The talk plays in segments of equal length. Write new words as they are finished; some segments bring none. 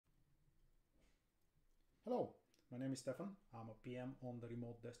Hello, my name is Stefan. I'm a PM on the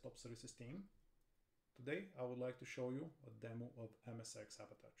Remote Desktop Services team. Today I would like to show you a demo of MSIX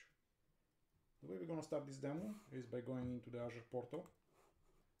Touch. The way we're going to start this demo is by going into the Azure Portal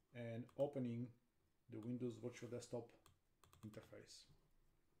and opening the Windows Virtual Desktop interface.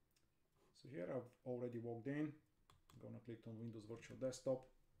 So here I've already logged in. I'm going to click on Windows Virtual Desktop.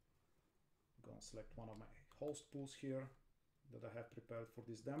 I'm going to select one of my host pools here that I have prepared for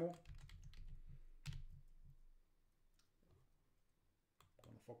this demo. I'm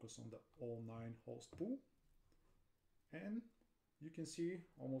going to focus on the all 9 host pool, and you can see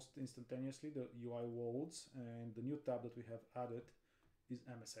almost instantaneously the UI loads, and the new tab that we have added is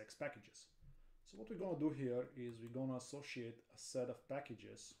MSIX packages. So what we're going to do here is we're going to associate a set of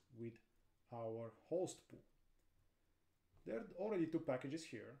packages with our host pool. There are already 2 packages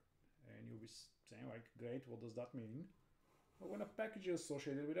here, and you'll be saying, like, great, what does that mean? But when a package is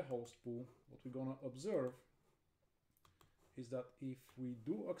associated with a host pool, what we're going to observe is that if we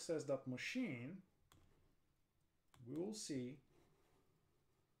do access that machine, we will see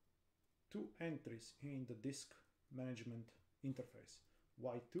 2 entries in the disk management interface.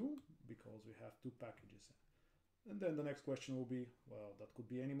 Why 2? Because we have 2 packages. And then the next question will be, well, that could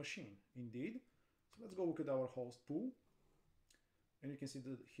be any machine. Indeed. So let's go look at our host pool. And you can see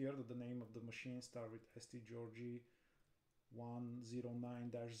that here that the name of the machine starts with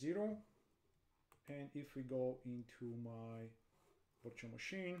stgeorgie109-0. And if we go into my virtual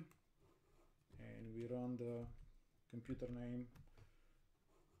machine and we run the computer name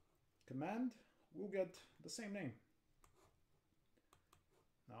command, we'll get the same name.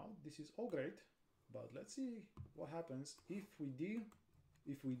 Now this is all great, but let's see what happens if we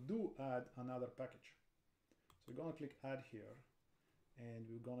do add another package. So we're going to click add here, and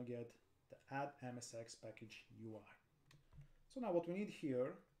we're going to get the add MSIX package UI. So now what we need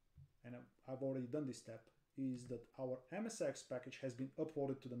here, and I've already done this step, is that our MSIX package has been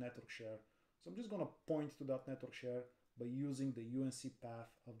uploaded to the network share. So I'm just going to point to that network share by using the UNC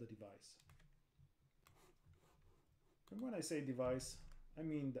path of the device. And when I say device, I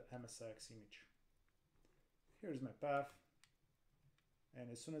mean the MSIX image. Here's my path. And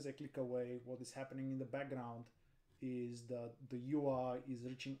as soon as I click away, what is happening in the background is that the UI is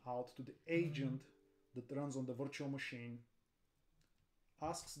reaching out to the agent that runs on the virtual machine,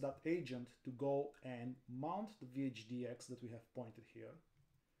 asks that agent to go and mount the VHDX that we have pointed here,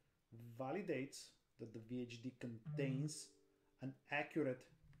 validates that the VHD contains an accurate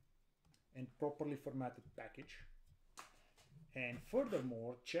and properly formatted package, and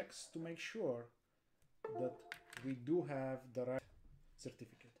furthermore checks to make sure that we do have the right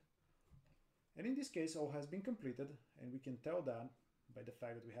certificate. And in this case, all has been completed, and we can tell that by the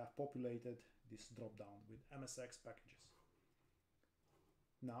fact that we have populated this drop-down with MSIX packages.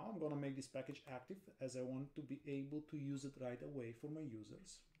 Now I'm going to make this package active, as I want to be able to use it right away for my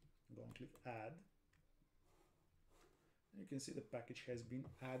users. I'm going to click add. And you can see the package has been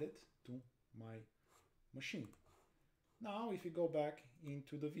added to my machine. Now if we go back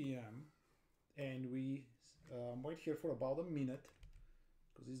into the VM and we wait here for about a minute,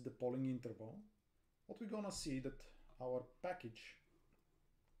 because this is the polling interval, what we're going to see that our package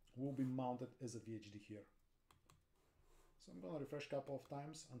will be mounted as a VHD here. So I'm going to refresh a couple of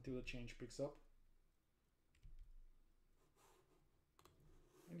times until the change picks up.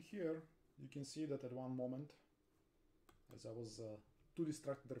 And here you can see that at one moment, as I was too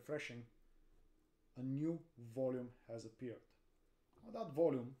distracted refreshing, a new volume has appeared. Now that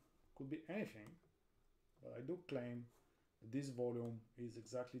volume could be anything, but I do claim that this volume is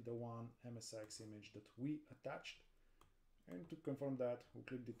exactly the one MSIX image that we attached. And to confirm that, we'll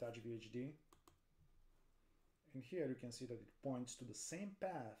click detach VHD. And here you can see that it points to the same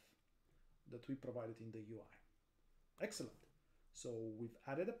path that we provided in the UI. Excellent. So we've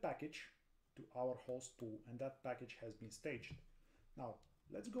added a package to our host pool, and that package has been staged. Now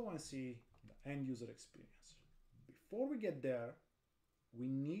let's go and see the end user experience. Before we get there, we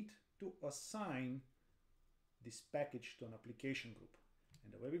need to assign this package to an application group.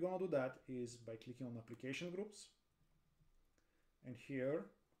 And the way we're going to do that is by clicking on application groups. And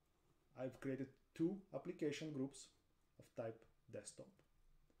here I've created 2 application groups of type desktop.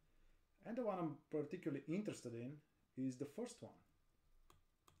 And the one I'm particularly interested in is the first one.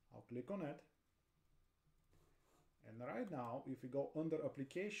 I'll click on it. And right now, if we go under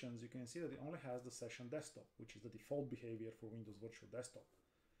applications, you can see that it only has the session desktop, which is the default behavior for Windows Virtual Desktop.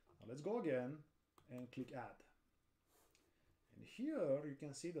 Now let's go again and click add. And here you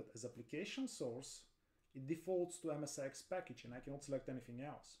can see that as application source, it defaults to MSIX package, and I cannot select anything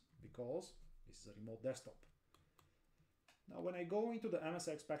else because this is a remote desktop. Now when I go into the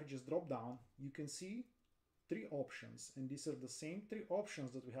MSIX packages dropdown, you can see three options, and these are the same three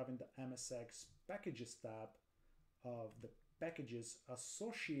options that we have in the MSIX packages tab of the packages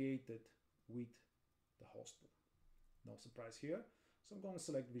associated with the host pool. No surprise here. So I'm going to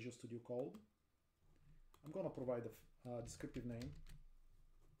select Visual Studio Code. I'm going to provide a descriptive name.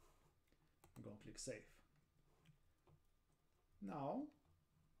 I'm going to click Save. Now,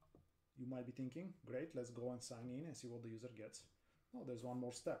 you might be thinking, great, let's go and sign in and see what the user gets. No, there's one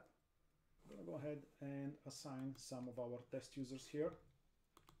more step. I'm going to go ahead and assign some of our test users here.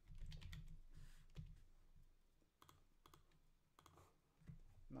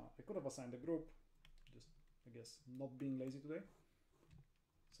 Now, I could have assigned a group, just, I guess, not being lazy today.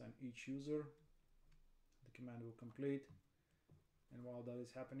 Assign each user. The command will complete. And while that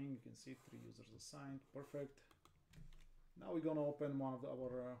is happening, you can see 3 users assigned. Perfect. Now we're going to open one of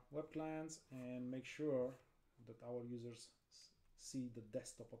our web clients and make sure that our users see the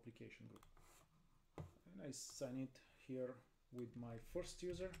desktop application group. And I sign it here with my first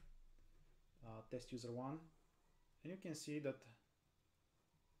user, test user 1. And you can see that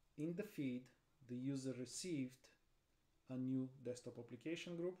in the feed, the user received a new desktop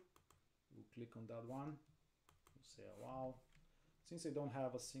application group. We'll click on that one. We'll say allow. Since I don't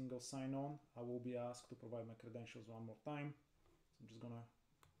have a single sign-on, I will be asked to provide my credentials one more time. So I'm just gonna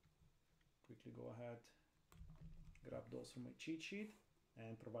quickly go ahead, grab those from my cheat sheet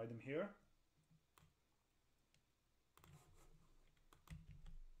and provide them here.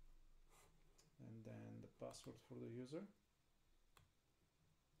 And then the password for the user.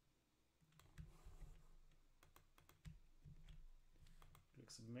 Click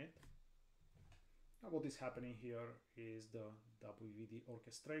submit. Now what is happening here is the WVD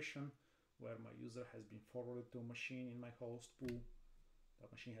orchestration, where my user has been forwarded to a machine in my host pool.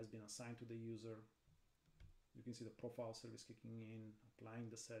 That machine has been assigned to the user. You can see the profile service kicking in, applying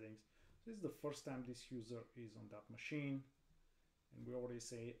the settings. This is the first time this user is on that machine. And we already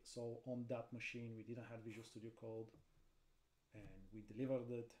say, so on that machine, we didn't have Visual Studio Code and we delivered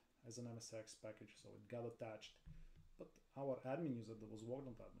it as an MSIX package, so it got attached. But our admin user that was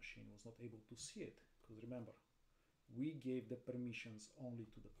working on that machine was not able to see it, because remember, we gave the permissions only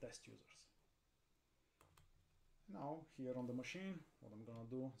to the test users. Now, here on the machine, what I'm going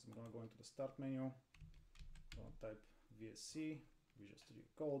to do is I'm going to go into the Start menu. I'm going to type VSC, Visual Studio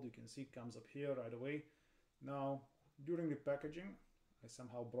Code. You can see it comes up here right away. Now, during the packaging, I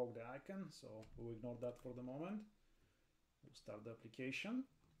somehow broke the icon, so we'll ignore that for the moment. We'll start the application.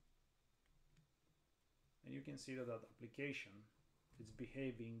 And you can see that that application is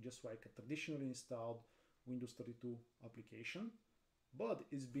behaving just like a traditionally installed Windows 32 application, but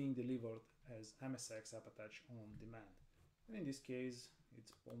it's being delivered as MSIX app attach on demand. And in this case,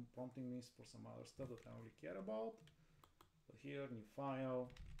 it's prompting me for some other stuff that I don't really care about. But here, new file.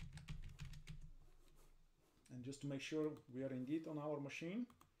 And just to make sure we are indeed on our machine,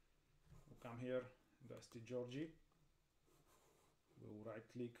 we'll come here, go to Georgie. We'll right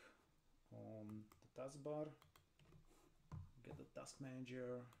click on the taskbar, get the task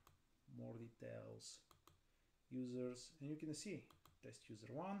manager, more details, users, and you can see test user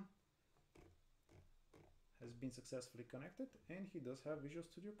 1 has been successfully connected and he does have Visual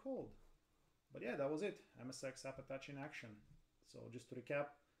Studio Code. But yeah, that was it. MSIX app attach in action. So just to recap,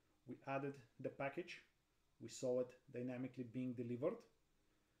 we added the package, we saw it dynamically being delivered.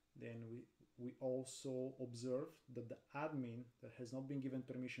 Then we also observed that the admin that has not been given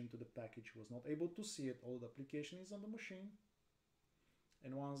permission to the package was not able to see it, although the application is on the machine.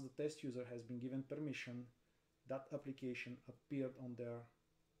 And once the test user has been given permission, that application appeared on their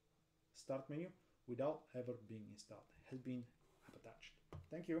start menu without ever being installed. It has been app attached.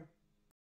 Thank you.